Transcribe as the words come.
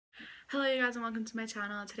Hello you guys and welcome to my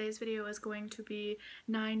channel. Today's video is going to be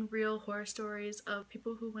 9 real horror stories of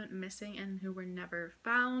people who went missing and who were never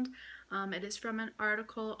found. It is from an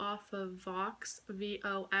article off of vox.com.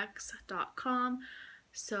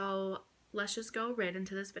 So let's just go right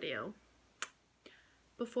into this video.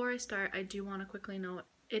 Before I start, I do want to quickly note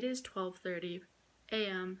it is 12:30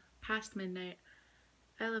 a.m. past midnight.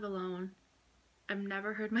 I live alone. I've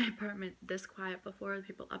never heard my apartment this quiet before. The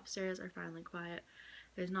people upstairs are finally quiet.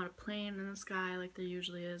 There's not a plane in the sky like there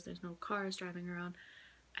usually is. There's no cars driving around.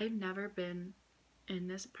 I've never been in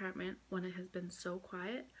this apartment when it has been so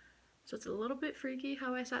quiet. So it's a little bit freaky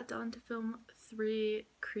how I sat down to film 3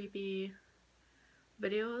 creepy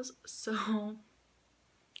videos. So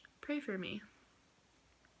pray for me.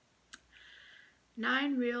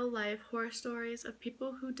 9 real life horror stories of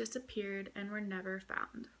people who disappeared and were never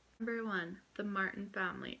found. Number 1. The Martin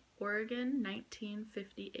Family, Oregon,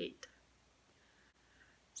 1958.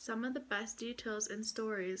 Some of the best details in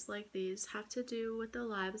stories like these have to do with the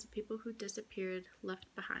lives of people who disappeared, left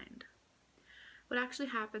behind. What actually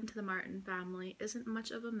happened to the Martin family isn't much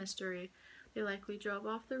of a mystery. They likely drove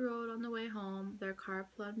off the road on the way home, their car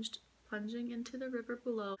plunging into the river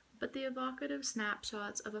below, but the evocative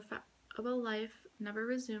snapshots of a life never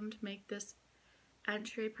resumed make this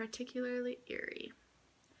entry particularly eerie.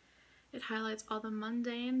 It highlights all the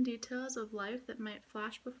mundane details of life that might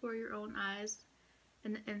flash before your own eyes.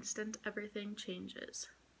 In the instant, everything changes.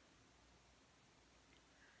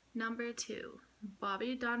 Number 2.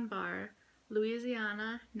 Bobby Dunbar,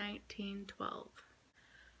 Louisiana, 1912.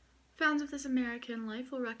 Fans of This American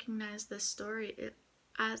Life will recognize this story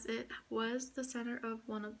as it was the center of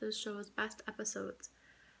one of the show's best episodes,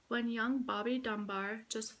 when young Bobby Dunbar,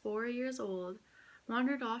 just 4 years old,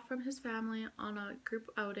 wandered off from his family on a group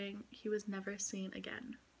outing. He was never seen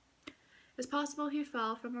again. It's possible he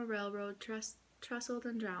fell from a railroad trestle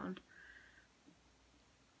and drowned.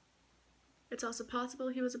 It's also possible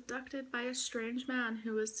he was abducted by a strange man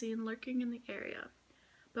who was seen lurking in the area,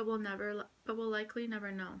 but will likely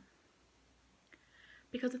never know.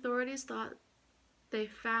 Because authorities thought they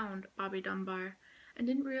found Bobby Dunbar and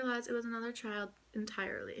didn't realize it was another child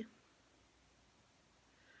entirely,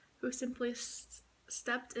 who simply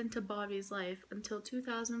stepped into Bobby's life until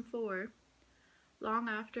 2004. Long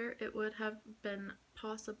after it would have been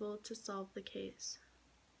possible to solve the case.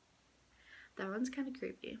 That one's kind of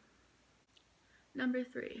creepy. Number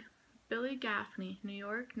 3. Billy Gaffney, New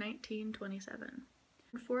York, 1927.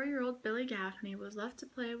 4-year-old Billy Gaffney was left to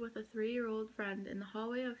play with a 3-year-old friend in the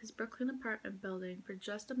hallway of his Brooklyn apartment building. For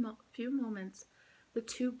just a few moments, the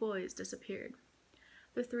 2 boys disappeared.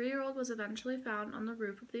 The 3-year-old was eventually found on the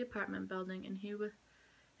roof of the apartment building,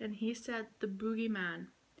 and he said the boogeyman,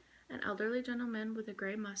 an elderly gentleman with a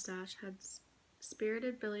gray mustache, had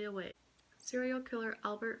spirited Billy away. Serial killer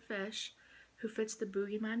Albert Fish, who fits the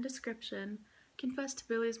boogeyman description, confessed to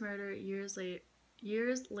Billy's murder years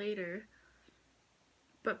later,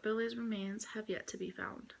 but Billy's remains have yet to be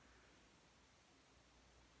found.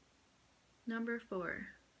 Number 4.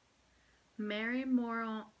 Mary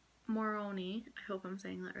Moroni, I hope I'm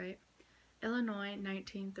saying that right, Illinois,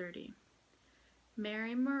 1930.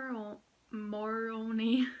 Mary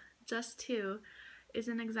Moroni, just 2, is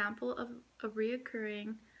an example of a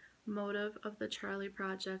reoccurring motive of the Charlie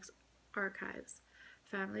Project's archives.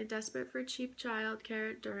 Family desperate for cheap child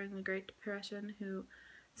care during the Great Depression who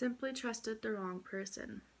simply trusted the wrong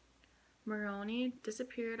person. Moroni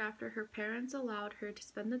disappeared after her parents allowed her to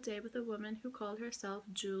spend the day with a woman who called herself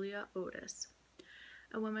Julia Otis.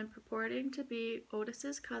 A woman purporting to be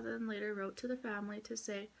Otis's cousin later wrote to the family to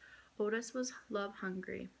say Otis was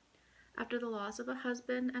love-hungry after the loss of a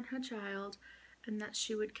husband and her child, and that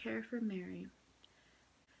she would care for Mary.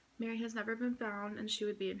 Mary has never been found, and she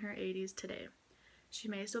would be in her 80s today. She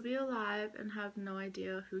may still be alive and have no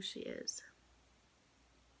idea who she is.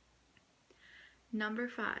 Number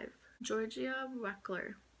 5. Georgia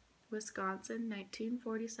Weckler, Wisconsin,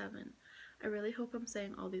 1947. I really hope I'm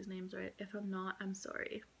saying all these names right. If I'm not, I'm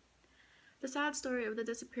sorry. The sad story of the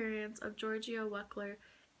disappearance of Georgia Weckler,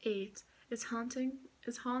 8, is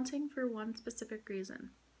haunting for one specific reason.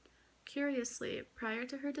 Curiously, prior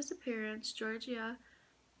to her disappearance, Georgia,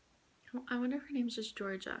 I wonder if her name's just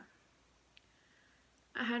Georgia,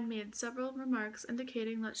 had made several remarks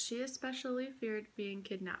indicating that she especially feared being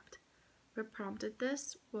kidnapped. What prompted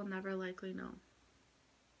this, we'll never likely know.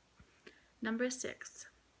 Number 6.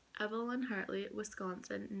 Evelyn Hartley,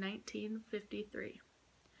 Wisconsin, 1953.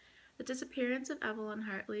 The disappearance of Evelyn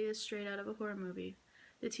Hartley is straight out of a horror movie.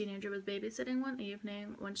 The teenager was babysitting one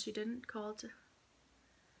evening when she didn't call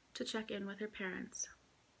to check in with her parents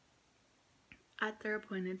at their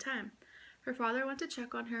appointed time. Her father went to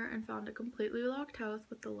check on her and found a completely locked house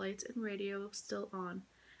with the lights and radio still on,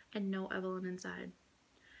 and no Evelyn inside.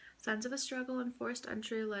 Signs of a struggle and forced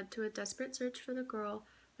entry led to a desperate search for the girl,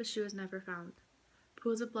 but she was never found.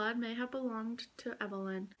 Pools of blood may have belonged to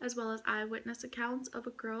Evelyn, as well as eyewitness accounts of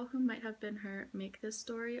a girl who might have been her make this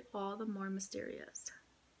story all the more mysterious.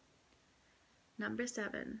 Number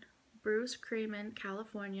 7. Bruce Creeman,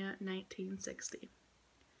 California, 1960.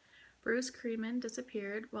 Bruce Creeman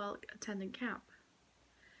disappeared while attending camp.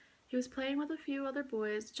 He was playing with a few other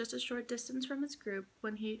boys just a short distance from his group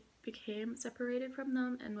when he became separated from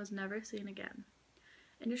them and was never seen again.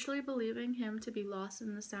 Initially believing him to be lost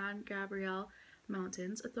in the San Gabriel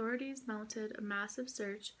Mountains, authorities mounted a massive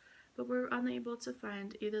search but were unable to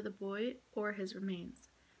find either the boy or his remains.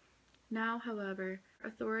 Now, however,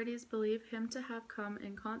 authorities believe him to have come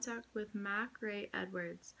in contact with Mac Ray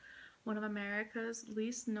Edwards, one of America's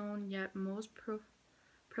least known yet most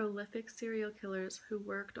prolific serial killers who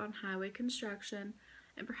worked on highway construction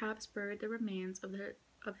and perhaps buried the remains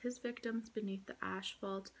of his victims beneath the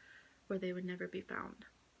asphalt where they would never be found.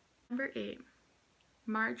 Number 8.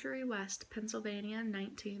 Marjorie West, Pennsylvania,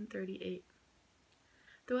 1938.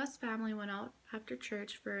 The West family went out after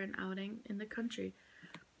church for an outing in the country,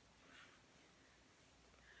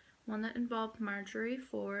 one that involved Marjorie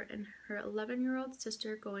 4 and her 11-year-old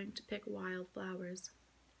sister going to pick wildflowers.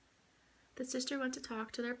 The sister went to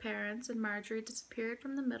talk to their parents, and Marjorie disappeared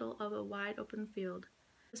from the middle of a wide open field.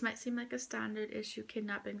 This might seem like a standard issue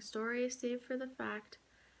kidnapping story, save for the fact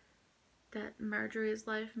that Marjorie's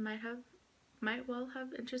life might well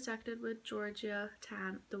have intersected with Georgia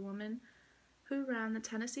Tan, the woman who ran the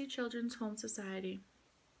Tennessee Children's Home Society.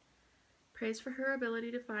 Praised for her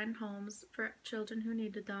ability to find homes for children who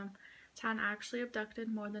needed them, Tan actually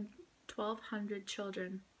abducted more than 1,200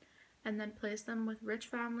 children and then placed them with rich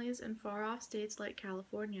families in far-off states like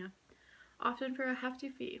California, often for a hefty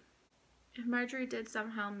fee. If Marjorie did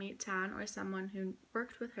somehow meet Tan or someone who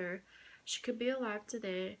worked with her, she could be alive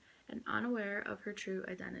today and unaware of her true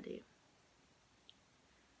identity.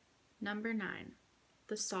 Number 9.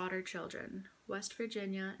 The Sauter Children, West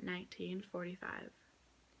Virginia, 1945.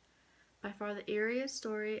 By far the eeriest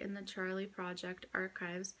story in the Charlie Project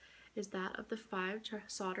archives is that of the 5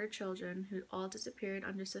 Sauter children who all disappeared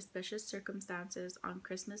under suspicious circumstances on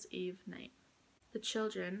Christmas Eve night. The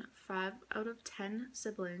children, 5 out of 10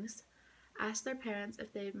 siblings, asked their parents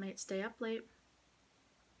if they might stay up late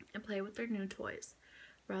and play with their new toys,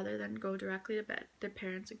 rather than go directly to bed. Their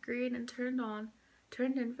parents agreed and turned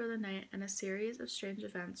in for the night, and a series of strange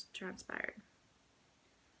events transpired.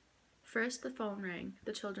 First, the phone rang.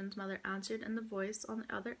 The children's mother answered, and the voice on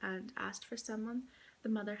the other end asked for someone the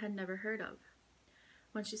mother had never heard of.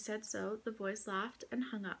 When she said so, the voice laughed and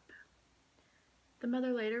hung up. The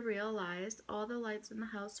mother later realized all the lights in the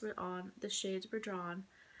house were on, the shades were drawn,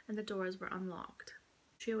 and the doors were unlocked.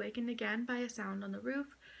 She awakened again by a sound on the roof,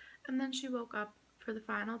 and then she woke up for the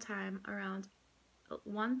final time around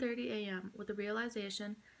 1:30 a.m. with the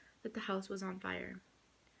realization that the house was on fire.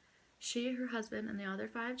 She, her husband, and the other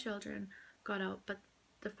 5 children got out, but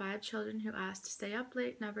the 5 children who asked to stay up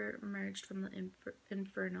late never emerged from the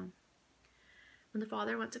inferno. When the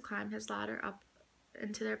father went to climb his ladder up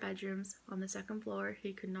into their bedrooms on the 2nd floor,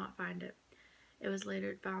 he could not find it. It was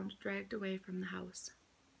later found dragged away from the house.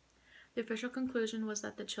 The official conclusion was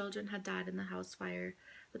that the children had died in the house fire,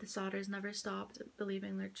 but the Sauters never stopped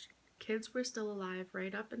believing their kids were still alive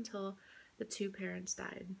right up until the 2 parents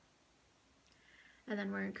died, and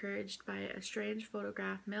then were encouraged by a strange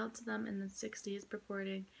photograph mailed to them in the 60s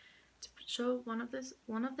purporting to show one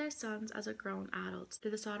of their sons as a grown adult.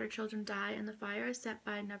 Did the Sauter children die in the fire set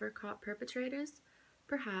by never-caught perpetrators?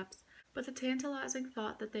 Perhaps, but the tantalizing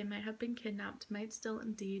thought that they might have been kidnapped might still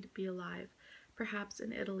indeed be alive, perhaps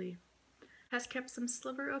in Italy, has kept some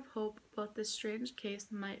sliver of hope about this strange case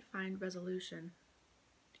might find resolution.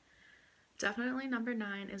 Definitely number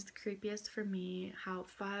 9 is the creepiest for me, how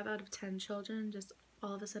 5 out of 10 children just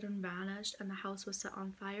all of a sudden vanished and the house was set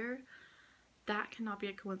on fire. That cannot be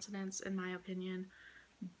a coincidence in my opinion.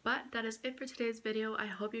 But that is it for today's video. I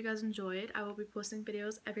hope you guys enjoyed. I will be posting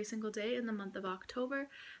videos every single day in the month of October,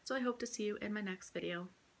 so I hope to see you in my next video.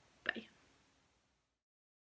 Bye.